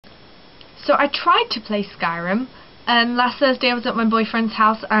So I tried to play Skyrim, and last Thursday I was at my boyfriend's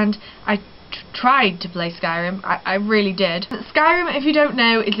house and I tried to play Skyrim. I really did. Skyrim, if you don't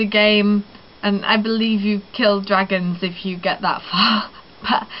know, is a game, and I believe you kill dragons if you get that far.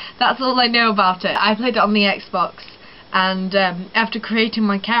 But that's all I know about it. I played it on the Xbox, and after creating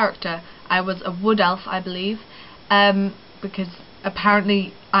my character, I was a wood elf, I believe, because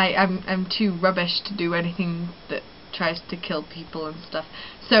apparently I'm too rubbish to do anything that tries to kill people and stuff.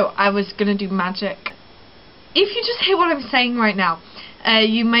 So I was gonna do magic. If you just hear what I'm saying right now,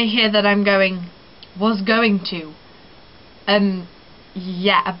 you may hear that I'm was going to.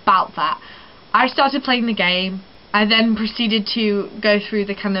 Yeah, about that. I started playing the game. I then proceeded to go through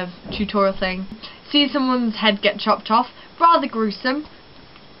the kind of tutorial thing. See someone's head get chopped off. Rather gruesome.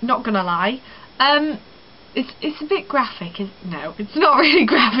 Not gonna lie. It's a bit graphic. No, it's not really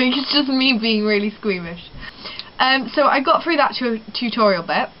graphic. It's just me being really squeamish. So I got through that tutorial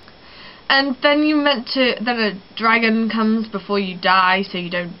bit. And then then a dragon comes before you die, so you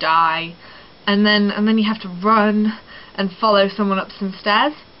don't die. And then you have to run and follow someone up some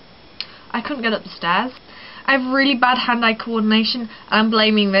stairs. I couldn't get up the stairs. I have really bad hand-eye coordination, and I'm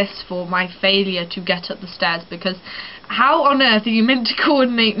blaming this for my failure to get up the stairs, because how on earth are you meant to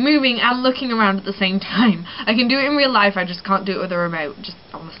coordinate moving and looking around at the same time? I can do it in real life, I just can't do it with a remote, just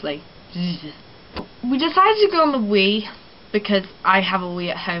honestly. We decided to go on the Wii, because I have a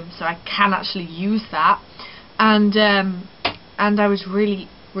Wii at home, so I can actually use that, and I was really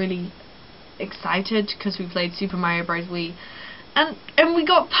excited because we played Super Mario Bros. Wii, and we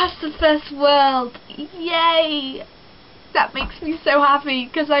got past the first world. Yay! That makes me so happy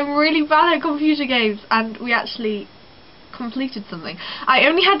because I'm really bad at computer games, and we actually completed something. I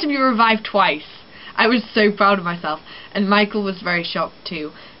only had to be revived twice. I was so proud of myself, and Michael was very shocked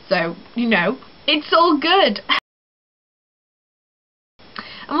too. So, you know, it's all good.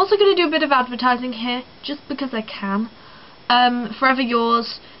 I'm also going to do a bit of advertising here, just because I can. Forever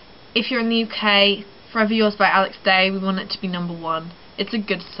Yours, if you're in the UK, Forever Yours by Alex Day, we want it to be #1. It's a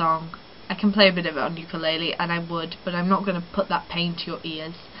good song. I can play a bit of it on ukulele, and I would, but I'm not going to put that pain to your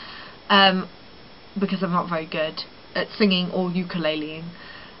ears, because I'm not very good at singing or ukuleleing.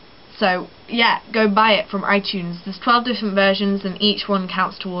 So, yeah, go buy it from iTunes. There's 12 different versions, and each one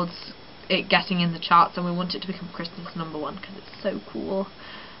counts towards it getting in the charts, and we want it to become Christmas #1, because it's so cool.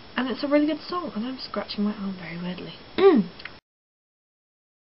 And it's a really good song, and I'm scratching my arm very weirdly.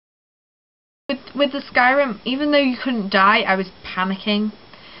 With the Skyrim, even though you couldn't die, I was panicking,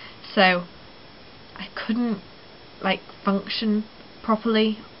 so I couldn't, like, function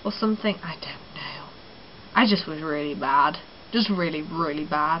properly or something. I don't know. I just was really bad. Just really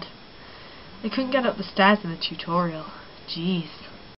bad. I couldn't get up the stairs in the tutorial. Jeez.